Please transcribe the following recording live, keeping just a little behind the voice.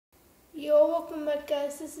Yo, welcome back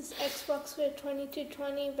guys, this is Xbox for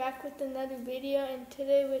 2220 back with another video, and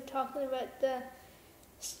today we're talking about the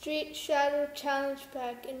Street Shadow Challenge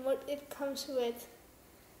Pack and what it comes with.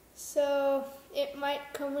 So, it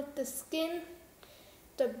might come with the skin,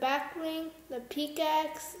 the back ring, the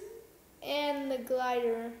pickaxe, and the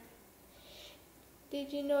glider.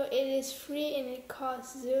 Did you know it is free and it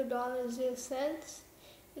costs $0.00?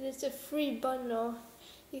 It is a free bundle.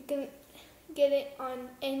 You can get it on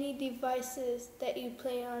any devices that you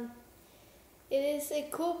play on. It is a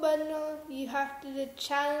cool bundle. You have to do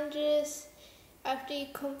challenges. After you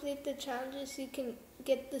complete the challenges, you can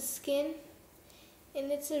get the skin.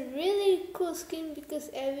 And it's a really cool skin because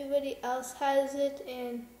everybody else has it,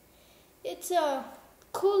 and it's a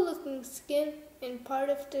cool looking skin and part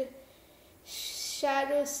of the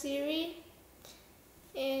Shadow series.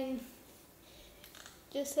 And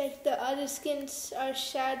just like the other skins are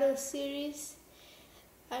Shadow series.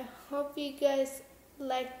 I hope you guys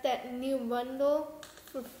like that new bundle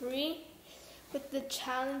for free with the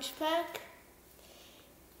challenge pack.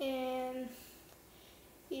 And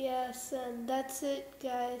yeah, so that's it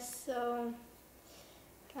guys. So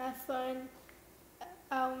have fun.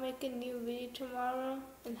 I'll make a new video tomorrow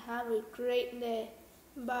and have a great day.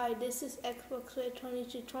 Bye. This is Xbox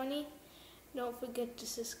 2220. Don't forget to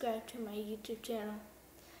subscribe to my YouTube channel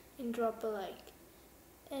and drop a like,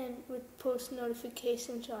 and with post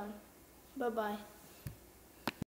notifications on. Bye bye.